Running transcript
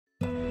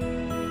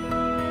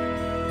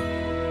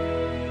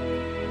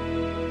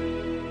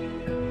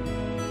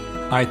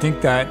I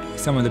think that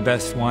some of the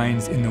best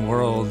wines in the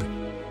world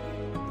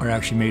are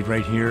actually made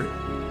right here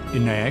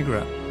in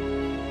Niagara.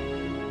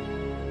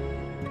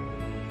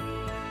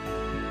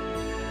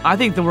 I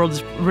think the world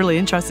is really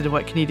interested in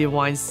what Canadian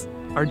wines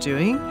are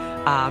doing.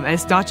 And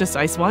it's not just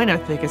ice wine, I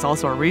think it's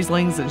also our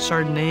Rieslings and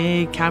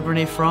Chardonnay,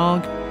 Cabernet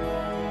Franc.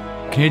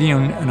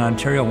 Canadian and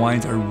Ontario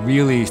wines are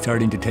really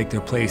starting to take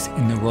their place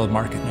in the world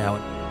market now.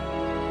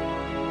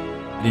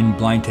 In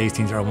blind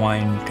tastings, our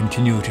wine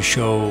continue to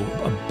show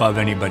above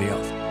anybody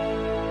else.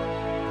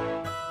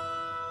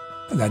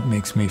 That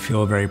makes me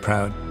feel very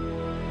proud.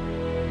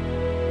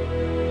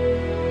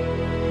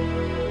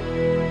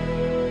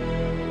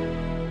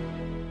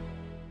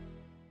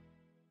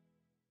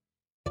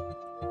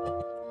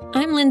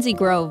 I'm Lindsay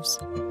Groves.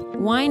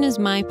 Wine is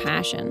my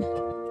passion.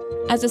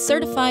 As a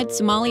certified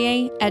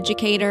sommelier,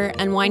 educator,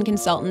 and wine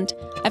consultant,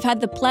 I've had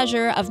the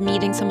pleasure of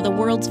meeting some of the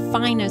world's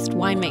finest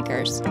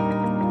winemakers.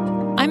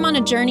 I'm on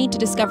a journey to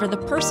discover the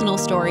personal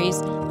stories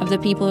of the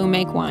people who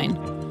make wine.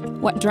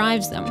 What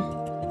drives them?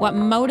 What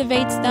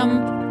motivates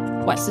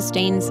them? What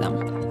sustains them?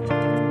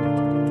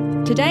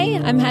 Today,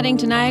 I'm heading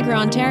to Niagara,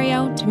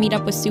 Ontario to meet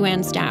up with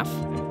Sue-Ann Staff.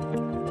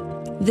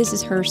 This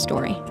is her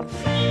story.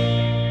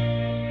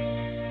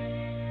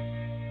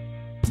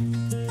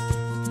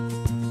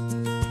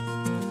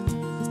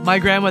 My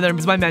grandmother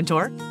was my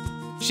mentor.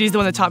 She's the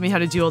one that taught me how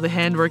to do all the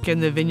handwork in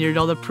the vineyard,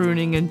 all the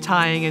pruning and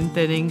tying and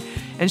thinning.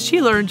 And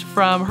she learned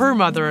from her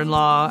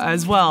mother-in-law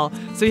as well.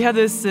 So you have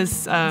this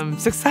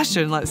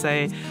succession, let's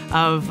say,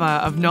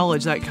 of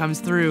knowledge that comes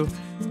through.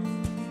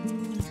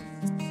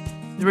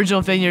 The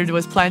original vineyard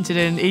was planted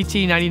in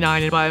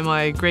 1899 by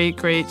my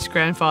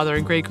great-great-grandfather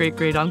and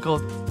great-great-great-uncle.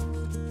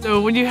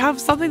 So when you have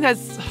something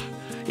that's,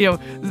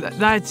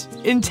 that's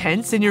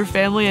intense in your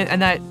family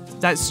and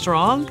that's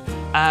strong,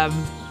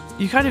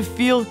 you kind of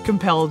feel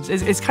compelled.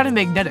 It's kind of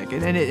magnetic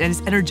and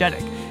it's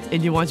energetic,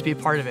 and you want to be a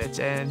part of it.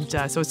 And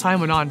so as time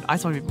went on, I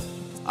want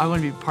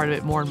to be part of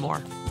it more and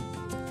more.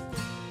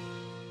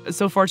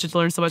 So fortunate to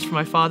learn so much from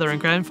my father and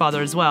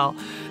grandfather as well.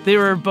 They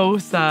were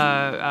both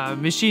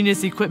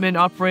machinists, equipment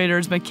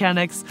operators,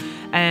 mechanics,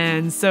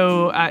 and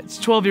so at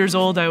 12 years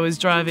old, I was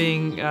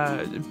driving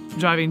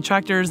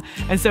tractors,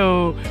 and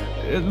so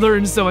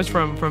learned so much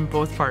from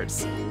both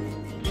parts.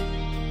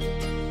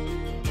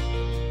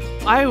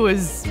 I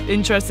was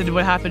interested in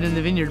what happened in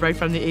the vineyard right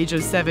from the age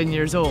of 7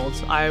 years old.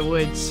 I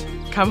would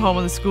come home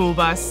on the school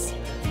bus,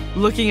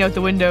 looking out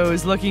the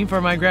windows, looking for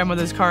my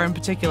grandmother's car in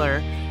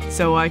particular,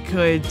 so I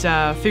could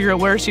figure out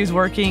where she was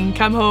working,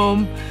 come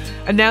home,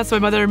 announce to my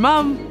mother,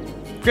 "Mom,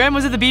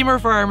 Grandma's at the Beamer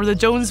farm or the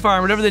Jones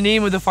farm," whatever the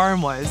name of the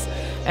farm was,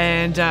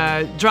 and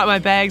drop my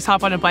bags,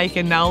 hop on a bike,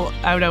 and out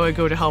I would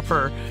go to help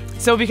her.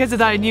 So because of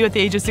that, I knew at the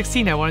age of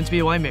 16 I wanted to be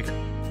a winemaker.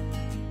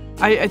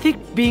 I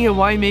think being a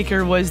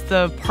winemaker was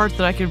the part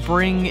that I could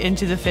bring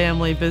into the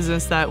family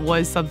business that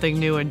was something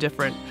new and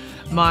different.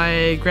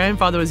 My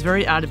grandfather was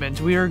very adamant.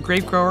 We are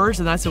grape growers,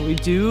 and that's what we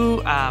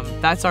do.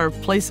 That's our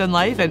place in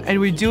life, and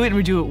we do it, and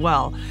we do it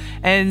well.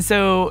 And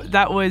so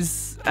that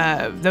was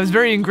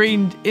very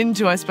ingrained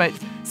into us, but at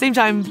the same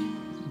time,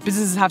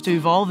 businesses have to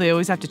evolve. They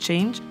always have to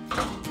change.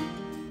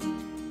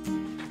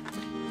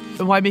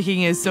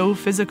 Winemaking is so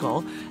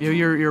physical.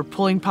 You're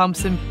pulling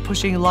pumps and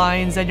pushing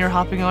lines, and you're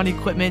hopping on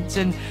equipment,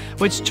 and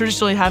which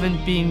traditionally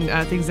haven't been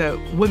things that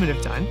women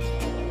have done.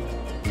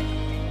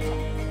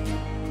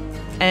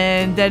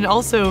 And then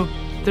also,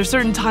 there's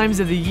certain times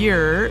of the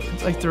year,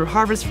 like through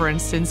harvest, for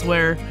instance,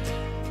 where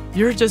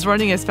you're just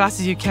running as fast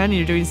as you can, and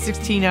you're doing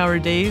 16-hour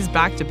days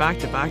back to back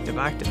to back to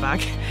back to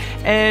back.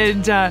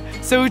 And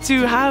so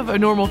to have a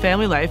normal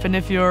family life, and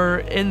if you're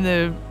in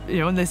the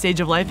in the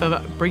stage of life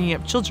of bringing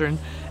up children,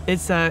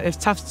 it's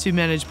tough to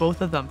manage both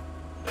of them.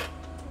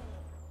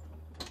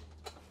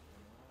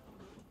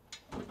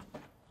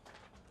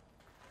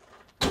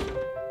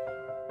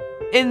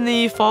 In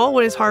the fall,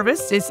 when it's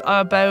harvest, it's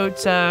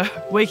about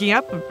waking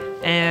up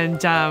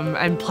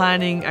and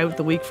planning out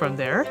the week from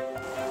there.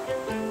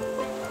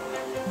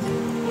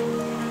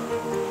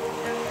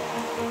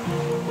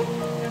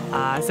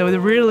 So it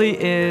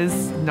really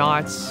is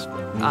not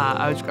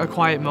a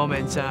quiet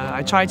moment.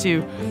 I try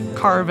to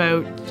carve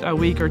out a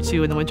week or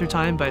two in the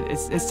wintertime, but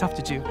it's tough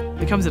to do.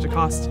 It comes at a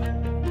cost.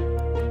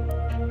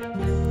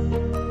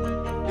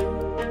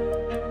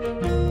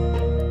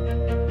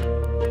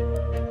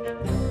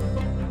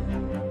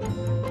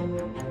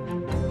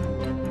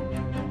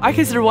 I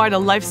consider wine a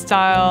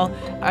lifestyle.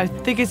 I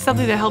think it's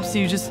something that helps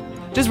you just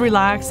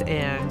relax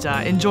and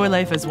enjoy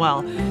life as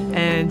well.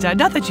 And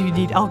not that you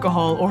need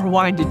alcohol or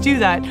wine to do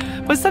that,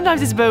 but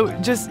sometimes it's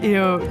about just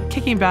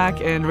kicking back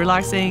and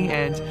relaxing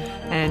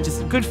and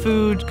just good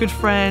food, good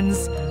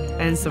friends,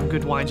 and some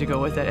good wine to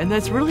go with it. And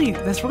that's really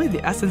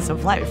the essence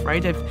of life,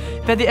 right? If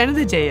at the end of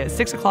the day at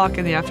 6 o'clock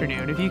in the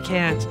afternoon, if you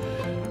can't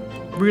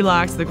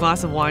relax with a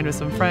glass of wine with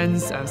some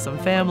friends and some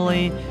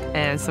family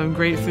and some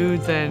great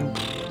food, then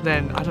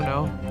I don't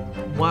know.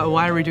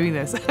 Why are we doing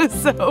this?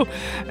 So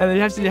you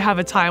have to have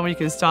a time when you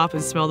can stop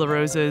and smell the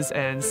roses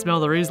and smell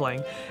the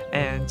Riesling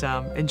and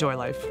enjoy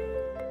life.